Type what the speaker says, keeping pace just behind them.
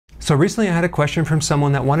So recently I had a question from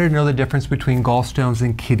someone that wanted to know the difference between gallstones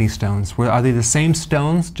and kidney stones. Are they the same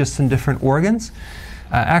stones, just in different organs?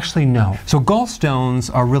 Actually, no. So gallstones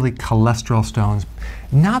are really cholesterol stones,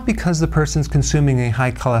 not because the person's consuming a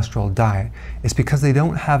high cholesterol diet. It's because they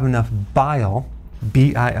don't have enough bile,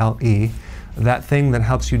 B-I-L-E, that thing that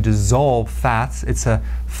helps you dissolve fats. It's a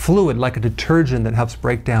fluid like a detergent that helps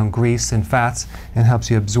break down grease and fats and helps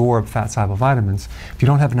you absorb fat-soluble vitamins. If you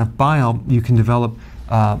don't have enough bile, you can develop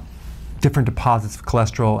different deposits of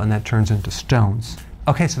cholesterol, and that turns into stones.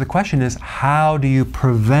 Okay, so the question is, how do you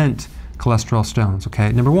prevent cholesterol stones?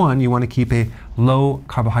 Okay, number one, you want to keep a low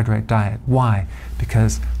carbohydrate diet. Why?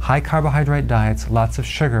 Because high carbohydrate diets, lots of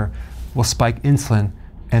sugar, will spike insulin,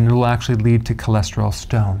 and it will actually lead to cholesterol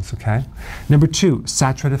stones, okay? Number two,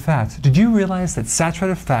 saturated fats. Did you realize that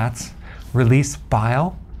saturated fats release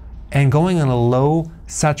bile? And going on a low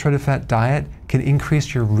saturated fat diet can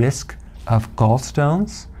increase your risk of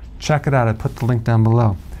gallstones? Check it out, I put the link down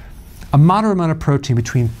below. A moderate amount of protein,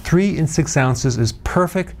 between 3 and 6 ounces, is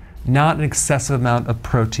perfect, not an excessive amount of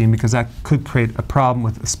protein, because that could create a problem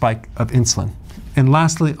with a spike of insulin. And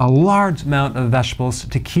lastly, a large amount of vegetables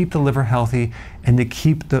to keep the liver healthy and to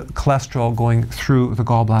keep the cholesterol going through the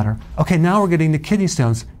gallbladder. Okay, now we're getting to kidney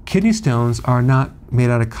stones. Kidney stones are not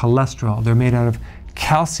made out of cholesterol. They're made out of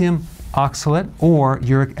calcium oxalate or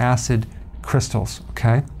uric acid crystals,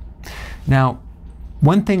 okay? Now,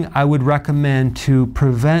 one thing I would recommend to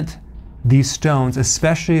prevent these stones,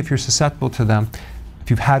 especially if you're susceptible to them, if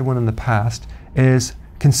you've had one in the past, is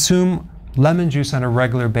consume lemon juice on a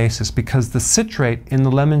regular basis, because the citrate in the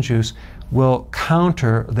lemon juice will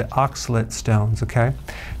counter the oxalate stones, okay?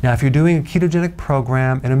 Now, if you're doing a ketogenic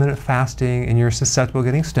program, intermittent fasting, and you're susceptible to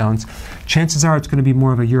getting stones, chances are it's going to be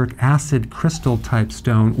more of a uric acid crystal type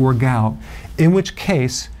stone or gout, in which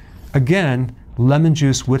case, again, lemon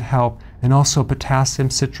juice would help, and also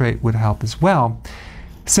potassium citrate would help as well.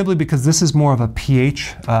 Simply because this is more of a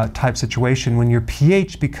pH type situation. When your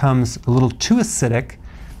pH becomes a little too acidic,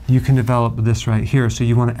 you can develop this right here. So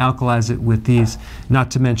you want to alkalize it with these,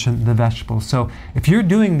 not to mention the vegetables. So if you're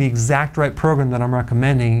doing the exact right program that I'm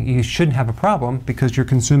recommending, you shouldn't have a problem because you're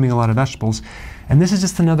consuming a lot of vegetables. And this is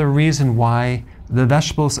just another reason why the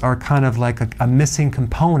vegetables are kind of like a missing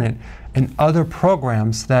component in other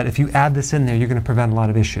programs, that if you add this in there, you're going to prevent a lot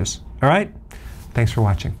of issues. All right? Thanks for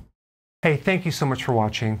watching. Hey, thank you so much for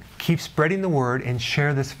watching. Keep spreading the word and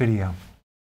share this video.